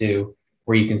used to,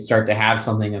 where you can start to have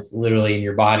something that's literally in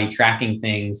your body tracking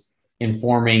things,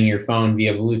 informing your phone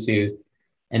via Bluetooth,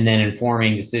 and then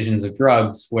informing decisions of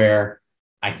drugs, where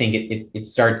I think it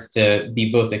starts to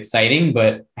be both exciting,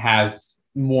 but has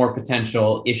more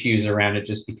potential issues around it,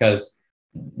 just because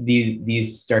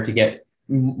these start to get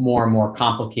more and more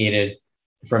complicated,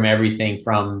 from everything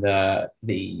from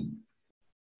the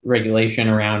regulation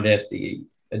around it, the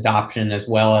adoption, as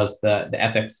well as the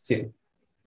ethics too.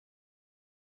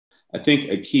 I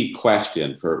think a key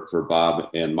question for Bob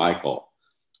and Michael: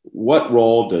 what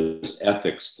role does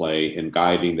ethics play in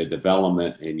guiding the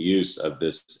development and use of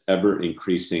this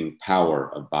ever-increasing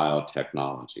power of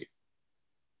biotechnology?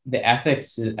 The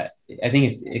ethics, I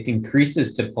think it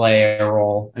increases to play a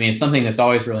role. I mean, it's something that's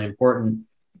always really important,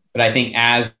 but I think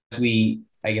as we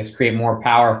I guess, create more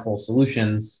powerful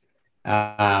solutions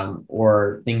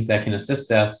or things that can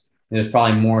assist us, there's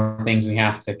probably more things we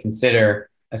have to consider,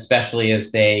 especially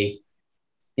as they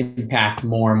impact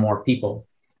more and more people.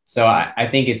 So I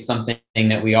think it's something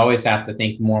that we always have to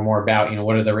think more and more about,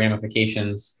 what are the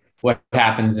ramifications? What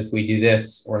happens if we do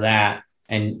this or that?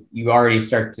 And you already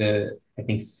start to, I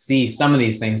think, see some of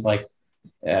these things like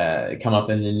come up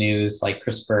in the news, like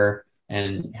CRISPR,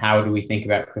 and how do we think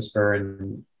about CRISPR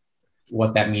and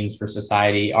what that means for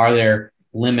society? Are there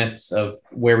limits of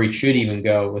where we should even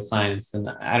go with science? And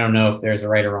I don't know if there's a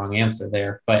right or wrong answer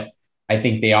there, but I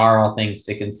think they are all things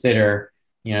to consider,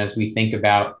 as we think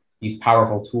about these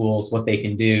powerful tools, what they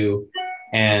can do,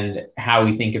 and how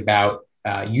we think about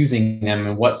using them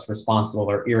and what's responsible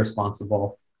or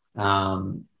irresponsible.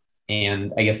 And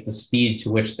I guess the speed to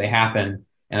which they happen,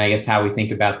 and I guess how we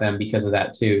think about them because of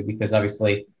that too, because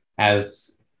obviously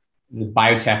as the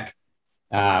biotech,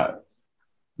 I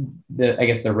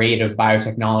guess the rate of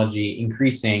biotechnology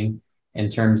increasing in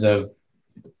terms of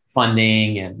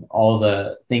funding and all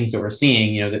the things that we're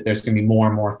seeing, that there's going to be more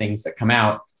and more things that come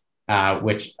out,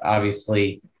 which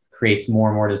obviously creates more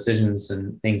and more decisions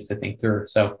and things to think through.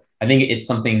 So I think it's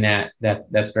something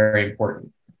that's very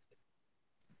important.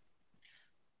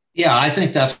 Yeah, I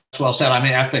think that's well said. I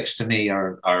mean, ethics to me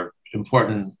are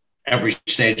important every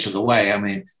stage of the way. I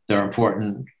mean, they're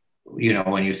important,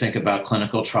 when you think about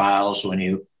clinical trials, when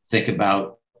you think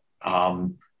about,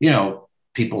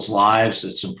 people's lives,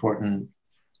 it's important,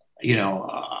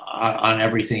 on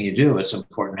everything you do. It's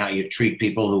important how you treat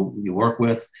people who you work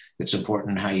with. It's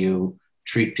important how you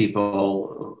treat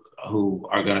people who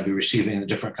are going to be receiving the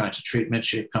different kinds of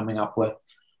treatments you're coming up with.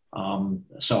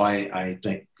 So I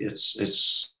think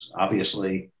it's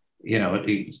obviously,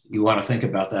 you want to think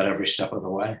about that every step of the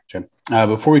way. Okay.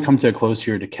 Before we come to a close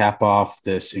here to cap off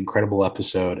this incredible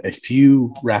episode, a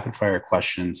few rapid fire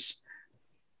questions.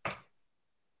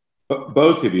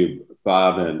 Both of you,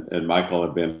 Bob and Michael,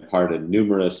 have been part of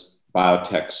numerous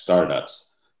biotech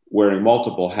startups, wearing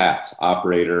multiple hats: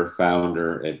 operator,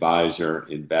 founder, advisor,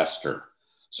 investor.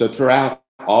 So throughout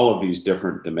all of these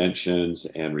different dimensions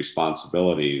and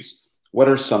responsibilities, what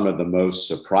are some of the most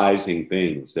surprising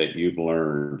things that you've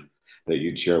learned that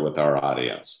you'd share with our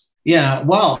audience? Yeah,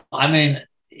 well, I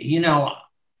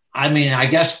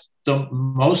guess the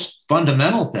most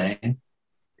fundamental thing,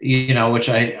 which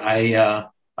I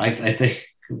think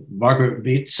Margaret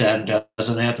Mead said as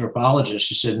an anthropologist,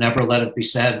 she said, never let it be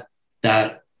said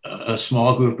that a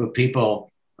small group of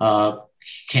people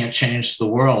can't change the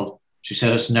world. She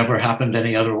said it's never happened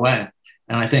any other way.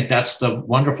 And I think that's the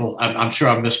wonderful, I'm sure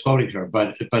I'm misquoting her,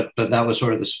 but that was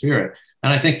sort of the spirit.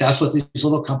 And I think that's what these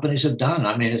little companies have done.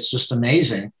 I mean, it's just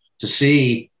amazing to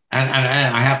see. And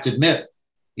I have to admit,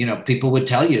 people would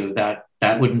tell you that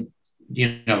wouldn't,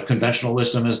 conventional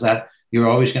wisdom is that you're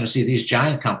always going to see these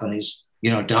giant companies,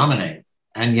 dominate.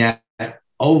 And yet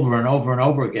over and over and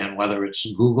over again, whether it's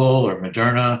Google or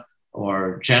Moderna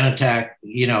or Genentech,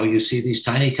 you see these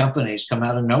tiny companies come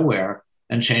out of nowhere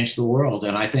and change the world.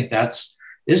 And I think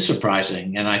is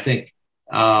surprising. And I think,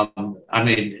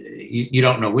 you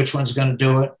don't know which one's going to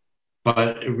do it,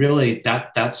 but really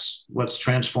that's what's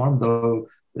transformed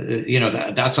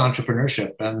that's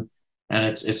entrepreneurship. And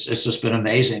it's just been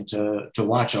amazing to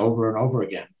watch over and over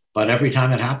again. But every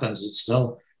time it happens, it's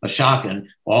still a shock. And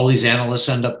all these analysts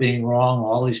end up being wrong.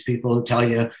 All these people who tell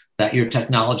you that your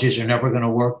technologies are never going to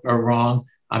work are wrong.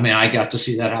 I mean, I got to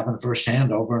see that happen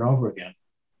firsthand over and over again.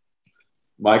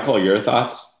 Michael, your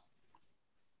thoughts?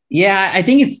 Yeah, I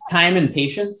think it's time and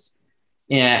patience.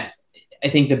 Yeah, I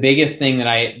think the biggest thing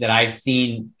that I've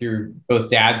seen through both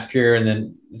Dad's career and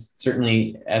then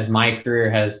certainly as my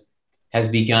career has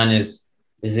begun is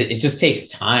it just takes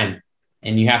time,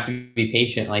 and you have to be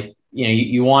patient. Like,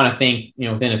 you want to think,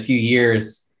 within a few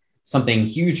years, something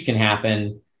huge can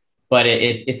happen, but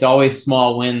it's always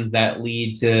small wins that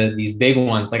lead to these big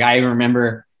ones. Like I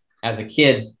remember as a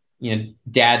kid,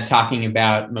 Dad talking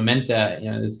about Momenta,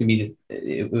 there's going to be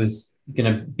it was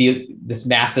going to be this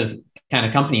massive kind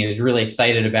of company. He was really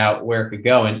excited about where it could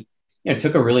go. And, it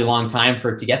took a really long time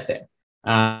for it to get there.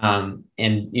 And,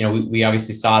 we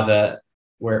obviously saw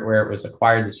where it was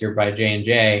acquired this year by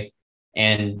J&J,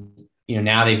 and,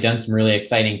 now they've done some really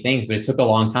exciting things, but it took a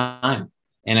long time.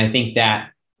 And I think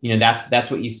that,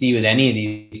 that's what you see with any of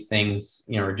these things,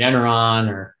 Regeneron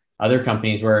or other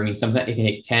companies where, sometimes it can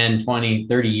take 10, 20,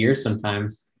 30 years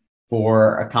sometimes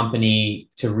for a company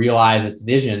to realize its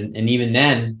vision. And even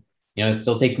then, it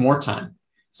still takes more time.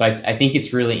 So I think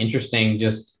it's really interesting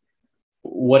just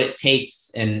what it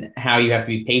takes and how you have to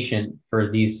be patient for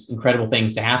these incredible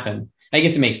things to happen. I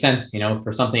guess it makes sense,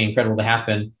 for something incredible to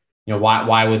happen,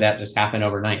 why would that just happen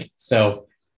overnight? So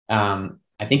I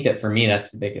think that for me,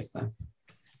 that's the biggest thing.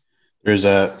 There's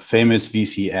a famous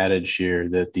VC adage here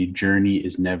that the journey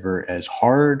is never as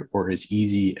hard or as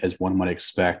easy as one might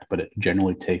expect, but it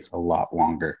generally takes a lot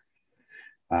longer.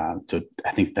 So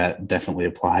I think that definitely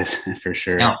applies for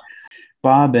sure. Yeah.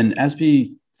 Bob, and as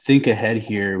we think ahead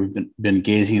here, we've been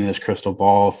gazing in this crystal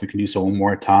ball. If we can do so one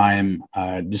more time,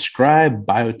 describe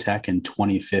biotech in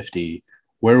 2050.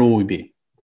 Where will we be?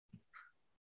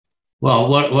 Well,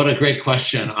 what a great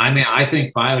question. I mean, I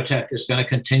think biotech is going to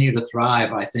continue to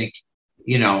thrive. I think,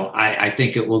 I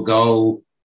think it will go,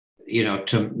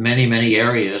 to many, many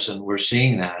areas, and we're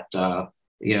seeing that.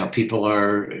 People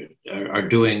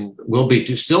will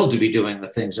be still to be doing the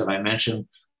things that I mentioned,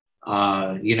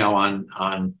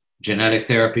 on genetic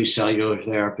therapies, cellular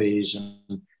therapies,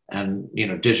 and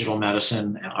digital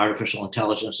medicine, artificial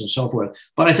intelligence, and so forth.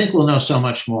 But I think we'll know so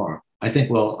much more. I think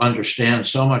we'll understand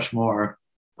so much more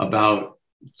about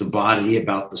the body,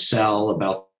 about the cell,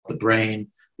 about the brain,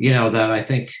 that I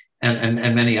think,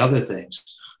 and many other things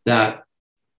that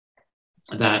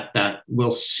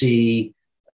we'll see,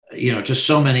 just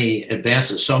so many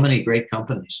advances, so many great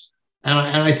companies. And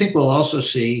I think we'll also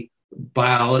see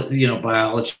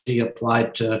biology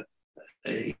applied to,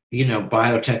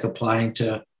 biotech applying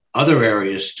to other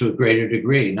areas to a greater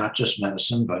degree, not just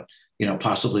medicine, but,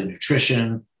 possibly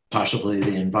nutrition, possibly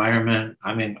the environment.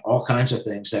 I mean, all kinds of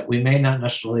things that we may not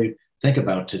necessarily think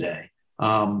about today.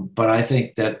 But I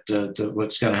think that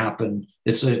what's going to happen,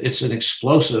 it's an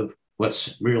explosive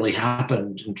what's really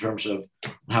happened in terms of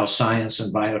how science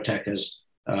and biotech has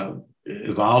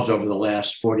evolved over the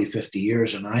last 40, 50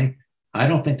 years. And I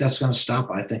don't think that's going to stop.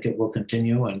 I think it will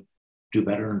continue and do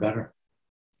better and better.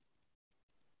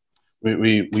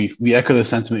 We echo the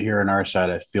sentiment here on our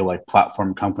side. I feel like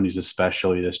platform companies,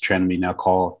 especially this trend we now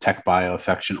call tech bio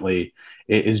affectionately,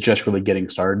 is just really getting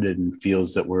started, and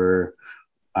feels that we're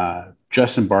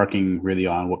just embarking really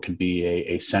on what could be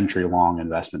a century-long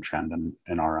investment trend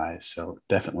in our eyes. So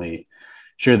definitely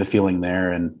share the feeling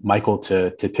there. And Michael,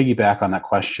 to piggyback on that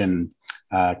question,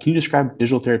 can you describe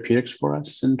digital therapeutics for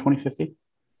us in 2050?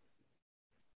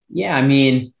 Yeah, I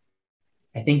mean,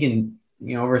 I think in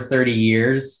over 30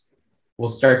 years, we'll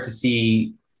start to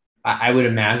see, I would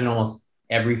imagine, almost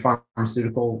every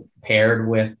pharmaceutical paired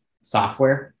with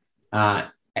software,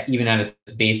 even at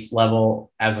its base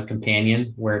level as a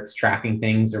companion, where it's tracking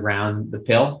things around the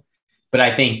pill. But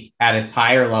I think at its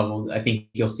higher level, I think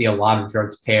you'll see a lot of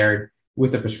drugs paired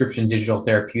with a prescription digital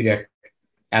therapeutic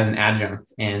as an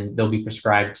adjunct, and they'll be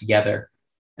prescribed together.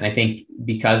 And I think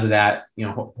because of that,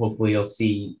 hopefully you'll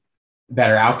see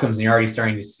better outcomes, and you're already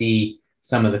starting to see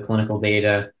some of the clinical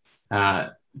data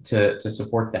to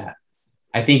support that.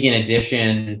 I think in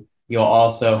addition, you'll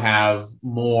also have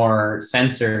more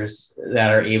sensors that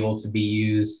are able to be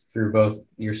used through both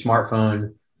your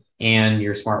smartphone and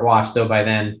your smartwatch. Though by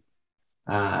then,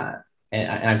 and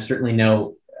I'm certainly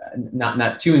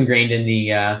not too ingrained in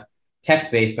the tech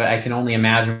space, but I can only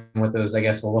imagine what those, I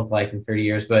guess, will look like in 30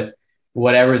 years. But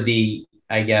whatever the,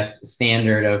 I guess,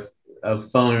 standard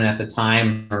of phone at the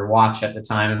time or watch at the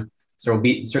time, so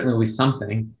certainly will be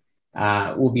something.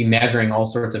 We'll be measuring all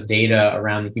sorts of data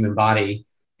around the human body.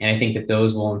 And I think that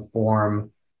those will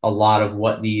inform a lot of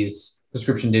what these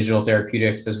prescription digital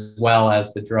therapeutics, as well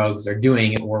as the drugs, are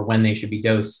doing, or when they should be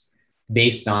dosed,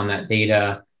 based on that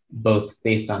data, both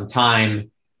based on time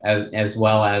as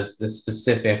well as the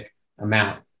specific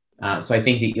amount. So I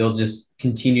think that you'll just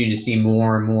continue to see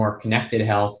more and more connected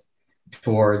health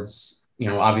towards,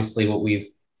 obviously what we've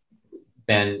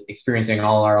been experiencing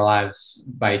all our lives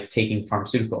by taking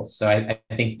pharmaceuticals. So I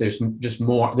think there's just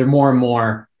more, they're more and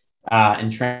more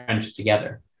entrenched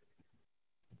together.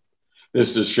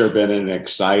 This has sure been an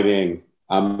exciting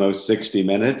almost 60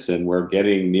 minutes, and we're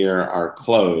getting near our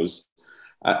close.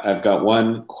 I've got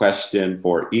one question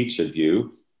for each of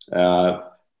you.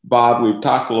 Bob, we've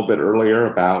talked a little bit earlier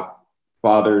about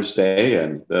Father's Day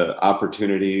and the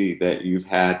opportunity that you've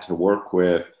had to work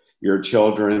with your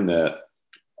children that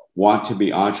want to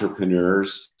be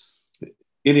entrepreneurs.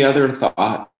 Any other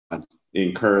thought on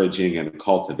encouraging and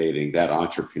cultivating that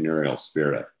entrepreneurial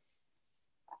spirit?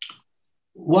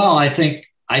 Well, I think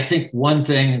one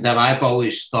thing that I've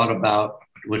always thought about,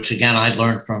 which again I'd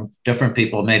learned from different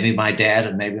people, maybe my dad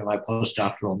and maybe my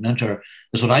postdoctoral mentor,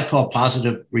 is what I call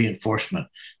positive reinforcement,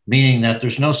 meaning that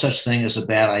there's no such thing as a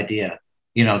bad idea.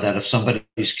 That if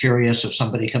somebody's curious, if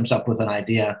somebody comes up with an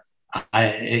idea,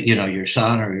 your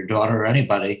son or your daughter or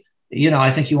anybody,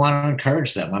 I think you want to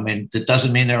encourage them. I mean, it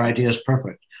doesn't mean their idea is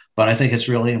perfect, but I think it's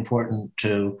really important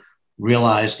to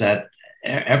realize that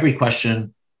every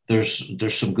question,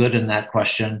 there's some good in that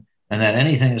question, and that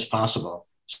anything is possible.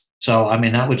 So, I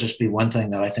mean, that would just be one thing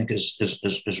that I think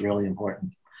is really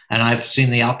important. And I've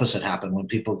seen the opposite happen when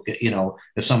people get,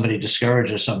 if somebody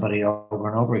discourages somebody over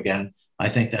and over again, I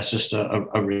think that's just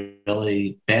a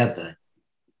really bad thing.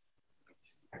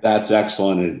 That's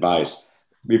excellent advice.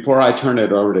 Before I turn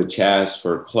it over to Chaz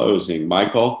for closing,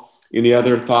 Michael, any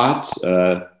other thoughts?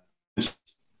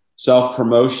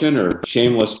 Self-promotion or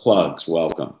shameless plugs?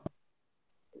 Welcome.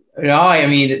 No, I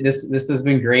mean, this has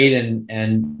been great,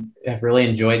 and I've really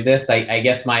enjoyed this. I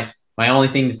guess my only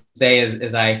thing to say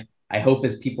is I hope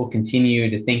as people continue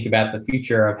to think about the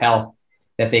future of health,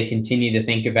 that they continue to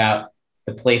think about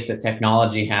the place that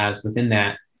technology has within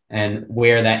that, and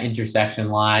where that intersection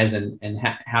lies, and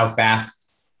how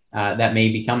fast that may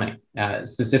be coming.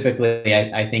 Specifically,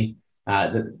 I think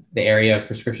the area of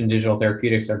prescription digital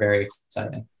therapeutics are very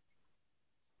exciting.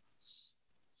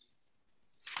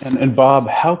 And Bob,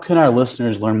 how can our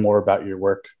listeners learn more about your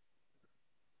work?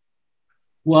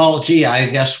 Well, gee, I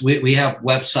guess we have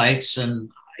websites, and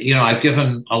I've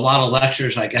given a lot of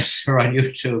lectures, I guess, are on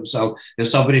YouTube. So if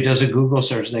somebody does a Google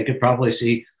search, they could probably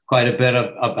see quite a bit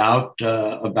about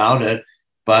it.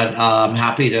 But I'm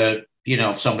happy to,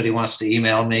 if somebody wants to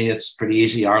email me, it's pretty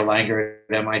easy,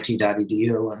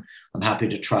 rlanger@mit.edu, and I'm happy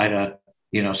to try to,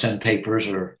 send papers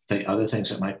or the other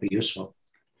things that might be useful.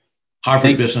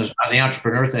 Harvard Business, on the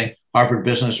entrepreneur thing, Harvard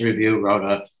Business Review wrote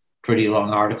a pretty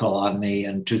long article on me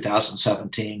in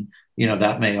 2017.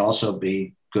 That may also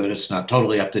be good. It's not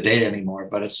totally up to date anymore,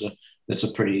 but it's a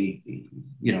pretty,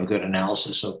 good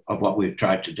analysis of what we've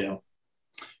tried to do.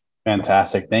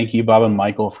 Fantastic. Thank you, Bob and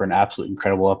Michael, for an absolutely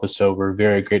incredible episode. We're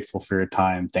very grateful for your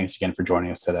time. Thanks again for joining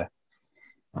us today.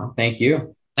 Well, thank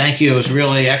you. Thank you. It was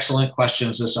really excellent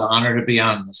questions. It's an honor to be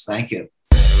on this. Thank you.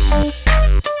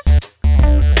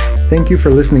 Thank you for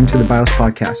listening to the BIOS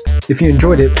podcast. If you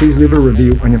enjoyed it, please leave a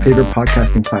review on your favorite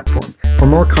podcasting platform. For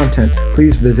more content,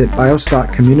 please visit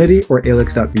bios.community or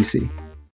alix.vc.